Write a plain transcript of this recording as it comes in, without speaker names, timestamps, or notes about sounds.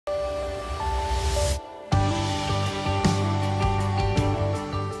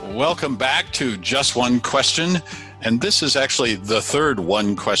welcome back to Just One Question. And this is actually the third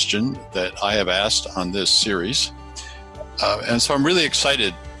one question that I have asked on this series. And so I'm really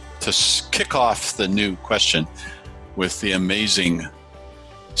excited to kick off the new question with the amazing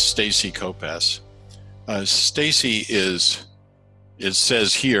Stacey Copas. Stacey is, it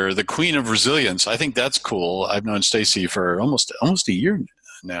says here, the queen of resilience. I think that's cool. I've known Stacey for almost a year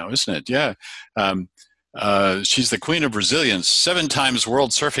now, isn't it? Yeah. She's the queen of resilience. 7 times world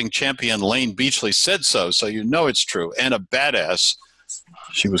surfing champion Layne Beachley said so you know it's true. And a badass.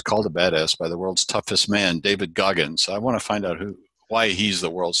 She was called a badass by the world's toughest man, David Goggins. I want to find out why he's the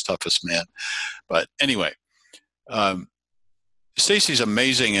world's toughest man. But anyway, Stacey's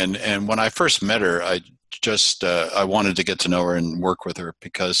amazing. And when I first met her, I wanted to get to know her and work with her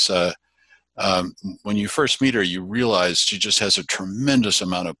because when you first meet her, you realize she just has a tremendous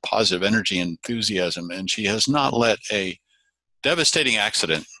amount of positive energy and enthusiasm, and she has not let a devastating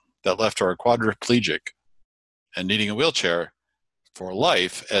accident that left her a quadriplegic and needing a wheelchair for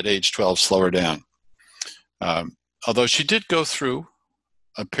life at age 12 slow her down. Although she did go through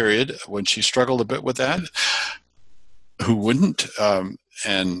a period when she struggled a bit with that. Who wouldn't?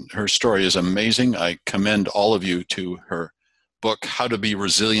 And her story is amazing. I commend all of you to her book, How to Be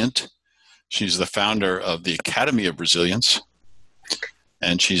Resilient. She's the founder of the Academy of Resilience,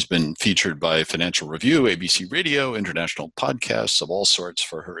 and she's been featured by Financial Review, ABC Radio, international podcasts of all sorts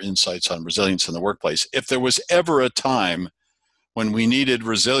for her insights on resilience in the workplace. If there was ever a time when we needed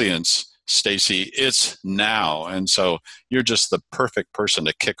resilience, Stacey, it's now. And so you're just the perfect person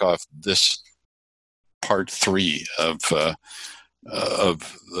to kick off this part 3 of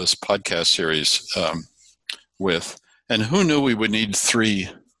this podcast series with. And who knew we would need 3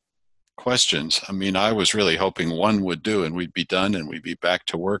 questions? I mean, I was really hoping one would do and we'd be done and we'd be back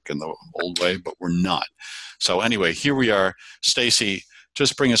to work in the old way, but we're not. So anyway, here we are. Stacey,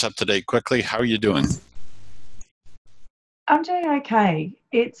 just bring us up to date quickly. How are you doing? I'm doing okay.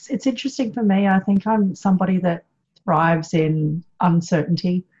 It's interesting for me. I think I'm somebody that thrives in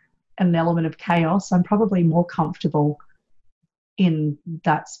uncertainty and an element of chaos. I'm probably more comfortable in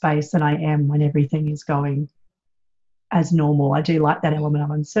that space than I am when everything is going as normal. I do like that element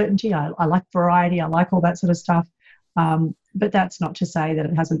of uncertainty. I like variety. I like all that sort of stuff. But that's not to say that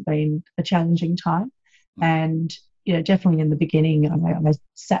it hasn't been a challenging time. And, definitely in the beginning, I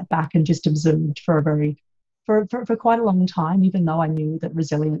sat back and just observed for quite a long time, even though I knew that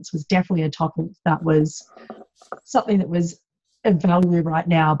resilience was definitely a topic that was something that was of value right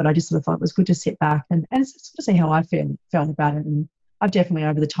now, but I just sort of thought it was good to sit back and sort of see how I felt about it. And I've definitely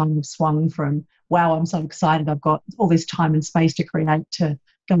over the time swung from, wow, I'm so excited, I've got all this time and space to create, to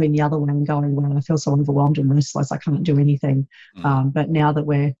going the other way and going, well, I feel so overwhelmed and restless, I can't do anything. But now that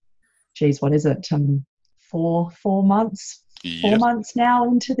we're, what is it, 4 months? Yep. 4 months now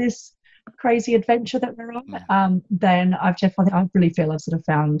into this crazy adventure that we're on, then I really feel I've sort of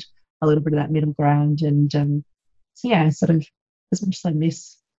found a little bit of that middle ground. And sort of, as much as I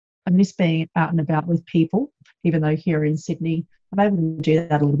miss being out and about with people, even though here in Sydney I'm able to do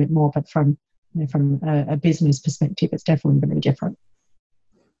that a little bit more, but from a business perspective, it's definitely very different.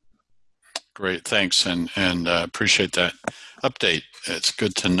 Great, thanks, and appreciate that update. It's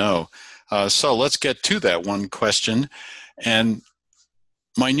good to know. So let's get to that one question. And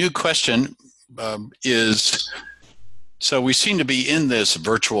my new question is, so we seem to be in this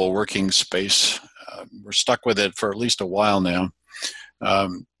virtual working space. We're stuck with it for at least a while now,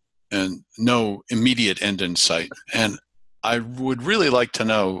 and no immediate end in sight. And I would really like to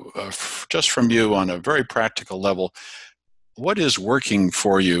know, just from you on a very practical level, what is working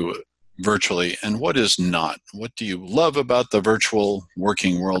for you virtually and what is not? What do you love about the virtual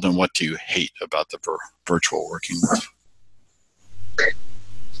working world and what do you hate about the virtual working world?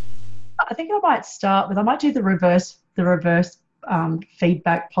 I think I might do the reverse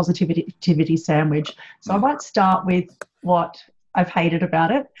feedback positivity sandwich. So I might start with what I've hated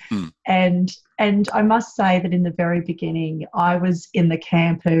about it. And I must say that in the very beginning, I was in the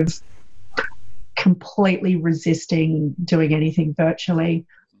camp of completely resisting doing anything virtually.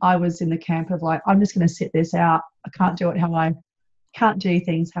 I was in the camp of like, I'm just going to sit this out. I can't do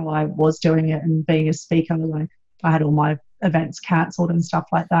things how I was doing it. And being a speaker, like I had all my events cancelled and stuff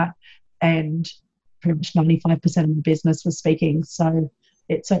like that. And pretty much 95% of the business was speaking. So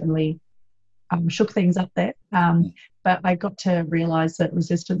it certainly shook things up there. But I got to realise that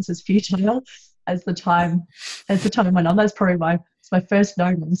resistance is futile as the time went on. That's probably my first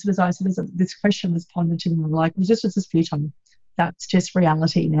note. This question was pondered to me. I'm like, resistance is futile. That's just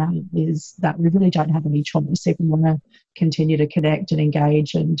reality now, is that we really don't have any choice if we want to continue to connect and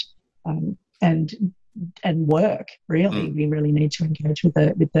engage and and work. Really, we really need to engage with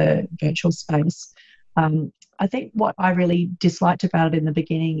the virtual space. I think what I really disliked about it in the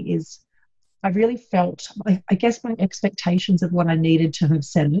beginning is I really felt, I guess, my expectations of what I needed to have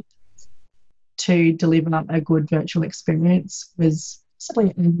set up to deliver a good virtual experience was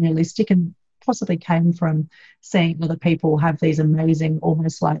simply unrealistic, and possibly came from seeing other people have these amazing,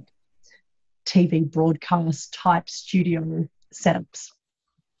 almost like TV broadcast type studio setups.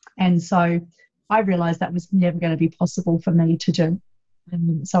 And so I realised that was never going to be possible for me to do.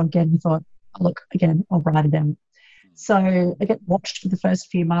 And so again, I thought, look, again, I'll write it down. So I get watched for the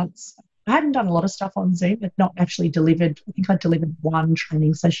first few months. I hadn't done a lot of stuff on Zoom, but not actually delivered. I think I delivered one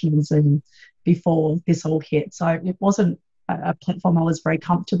training session on Zoom before this all hit. So it wasn't a platform I was very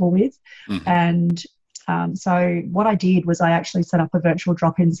comfortable with. And so what I did was I actually set up a virtual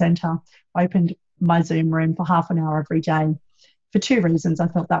drop-in centre, opened my Zoom room for half an hour every day for two reasons. I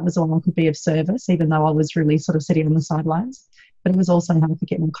felt that was all I could be of service, even though I was really sort of sitting on the sidelines. But it was also how I could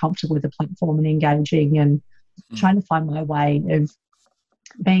get more comfortable with the platform and engaging and trying to find my way of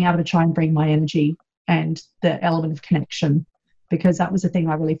being able to try and bring my energy and the element of connection, because that was the thing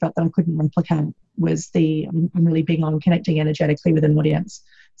I really felt that I couldn't replicate, was I'm really big on connecting energetically with an audience.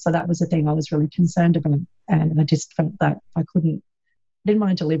 So that was the thing I was really concerned about. And I just felt that I didn't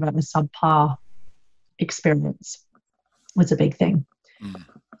want to deliver a subpar experience was a big thing.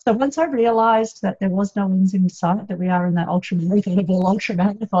 So once I realised that there was no end in sight, that we are in that ultra marathon of all ultra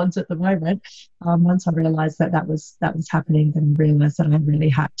marathons at the moment, once I realised that was happening, then I realised that I really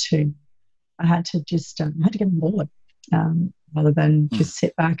had to get on board rather than just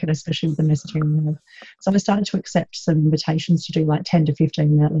sit back, and especially with the messaging. So I started to accept some invitations to do like 10 to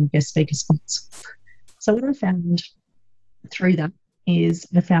 15 minute guest speaker spots. So what I found through that is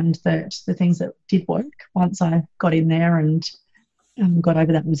I found that the things that did work once I got in there and got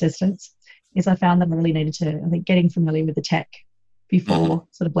over that resistance is I found that I really needed to, I think, getting familiar with the tech before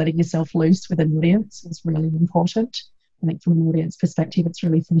sort of letting yourself loose with an audience is really important. I think from an audience perspective, it's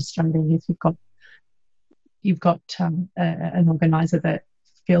really frustrating if you've got an organizer that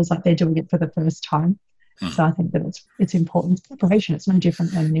feels like they're doing it for the first time. So I think that it's important. It's preparation. It's no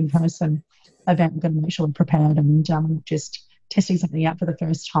different than an in-person event. We're going to make sure we're prepared and just testing something out for the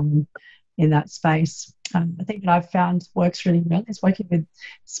first time in that space. I think that I've found works really well is working with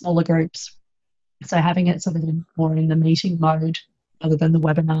smaller groups. So having it sort of more in the meeting mode rather than the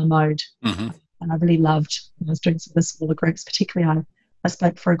webinar mode. And I really loved when I was doing some of the smaller groups, particularly I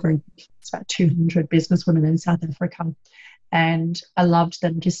spoke for a group, it's about 200 business women in South Africa. And I loved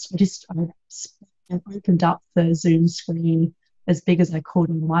them. I opened up the Zoom screen as big as I could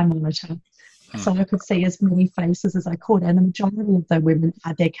on my monitor, so I could see as many faces as I could. And the majority of the women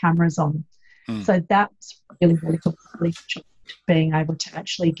had their cameras on. So that's really, really cool, really being able to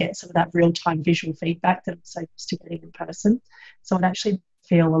actually get some of that real-time visual feedback that I'm so used to getting in person. So I'd actually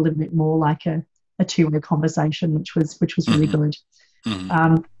feel a little bit more like a two-way conversation, which was really good.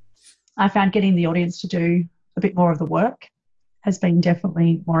 I found getting the audience to do a bit more of the work has been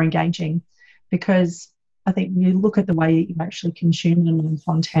definitely more engaging, because I think when you look at the way you actually consume online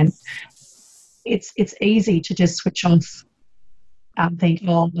content, it's easy to just switch off and think,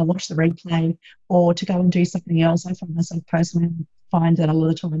 oh, I'll watch the replay, or to go and do something else. I find myself personally find that a lot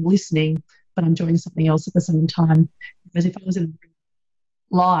of the time I'm listening, but I'm doing something else at the same time. Because if I was in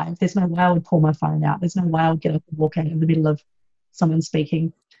live, there's no way I would pull my phone out. There's no way I would get up and walk out in the middle of someone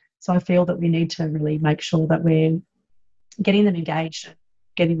speaking. So I feel that we need to really make sure that we're getting them engaged and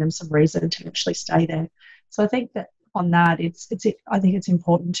getting them some reason to actually stay there. So I think that on that, I think it's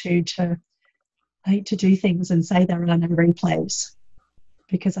important to do things and say there are no replays,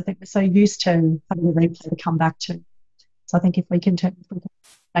 because I think we're so used to having a replay to come back to. So I think if we can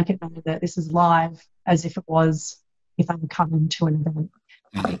make it known that this is live as if it was if I were coming to an event,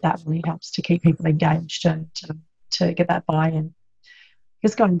 I think that really helps to keep people engaged and to get that buy-in.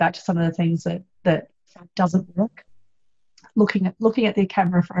 Just going back to some of the things that doesn't work, looking at the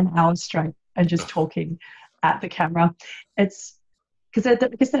camera for an hour straight and just talking at the camera, it's because I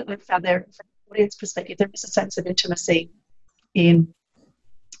found there from an audience perspective there is a sense of intimacy in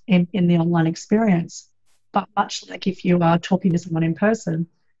the online experience. But much like if you are talking to someone in person,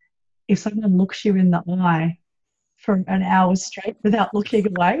 if someone looks you in the eye for an hour straight without looking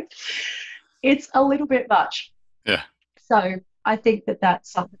away, it's a little bit much. Yeah. So I think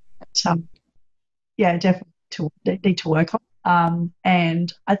that's something that definitely need to work on.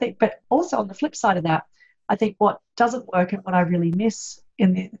 And I think, but also on the flip side of that, I think what doesn't work and what I really miss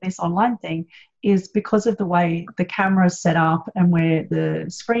in this online thing is because of the way the camera is set up and where the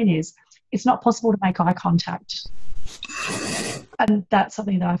screen is, it's not possible to make eye contact. And that's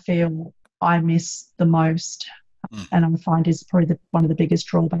something that I feel I miss the most, Mm. and I find is probably one of the biggest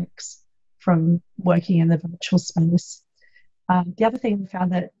drawbacks from working in the virtual space. The other thing I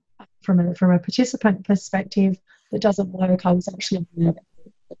found that from a participant perspective that doesn't work, I was actually on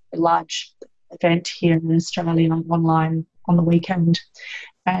a large event here in Australia online on the weekend,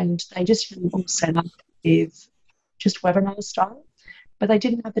 and they just really all set up with just webinar style, but they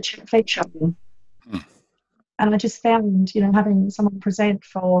didn't have the chat feature. Mm. And I just found, having someone present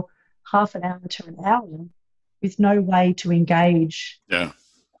for half an hour to an hour with no way to engage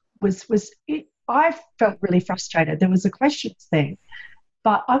I felt really frustrated. There was a questions thing,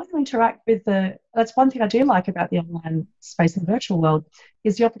 but I want to interact with that's one thing I do like about the online space and the virtual world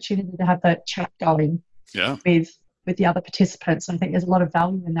is the opportunity to have that chat going with the other participants. And I think there's a lot of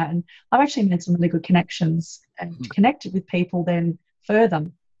value in that. And I've actually made some really good connections and connected with people then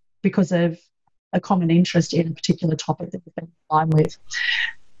further because of a common interest in a particular topic that we've been in line with.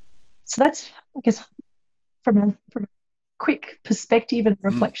 So that's, I guess, from a quick perspective and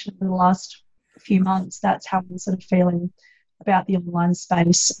reflection of the last few months, that's how I'm sort of feeling about the online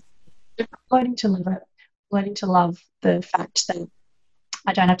space. Learning to live it, learning to love the fact that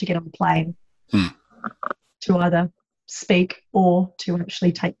I don't have to get on a plane to either speak or to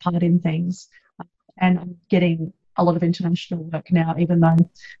actually take part in things. And I'm getting a lot of international work now, even though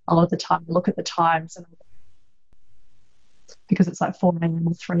a lot of the time I look at the times and because it's like 4 a.m.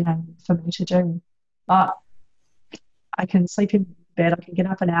 or 3 a.m. for me to do. But I can sleep in bed, I can get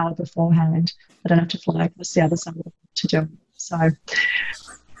up an hour beforehand. I don't have to fly across the other side of the world to do it. So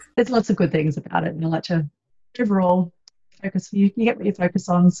there's lots of good things about it. And I like to overall focus, you get what you focus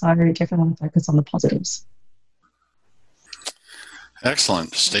on, so I definitely want to focus on the positives.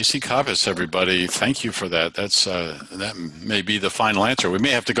 Excellent. Stacey Copas, everybody. Thank you for that. That may be the final answer. We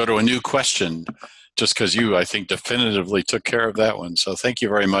may have to go to a new question just because you, I think, definitively took care of that one. So thank you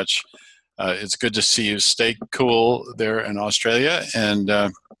very much. It's good to see you. Stay cool there in Australia.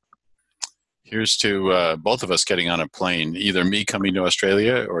 And here's to both of us getting on a plane, either me coming to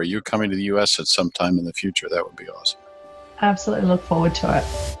Australia or you coming to the U.S. at some time in the future. That would be awesome. Absolutely look forward to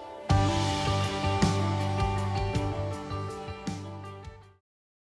it.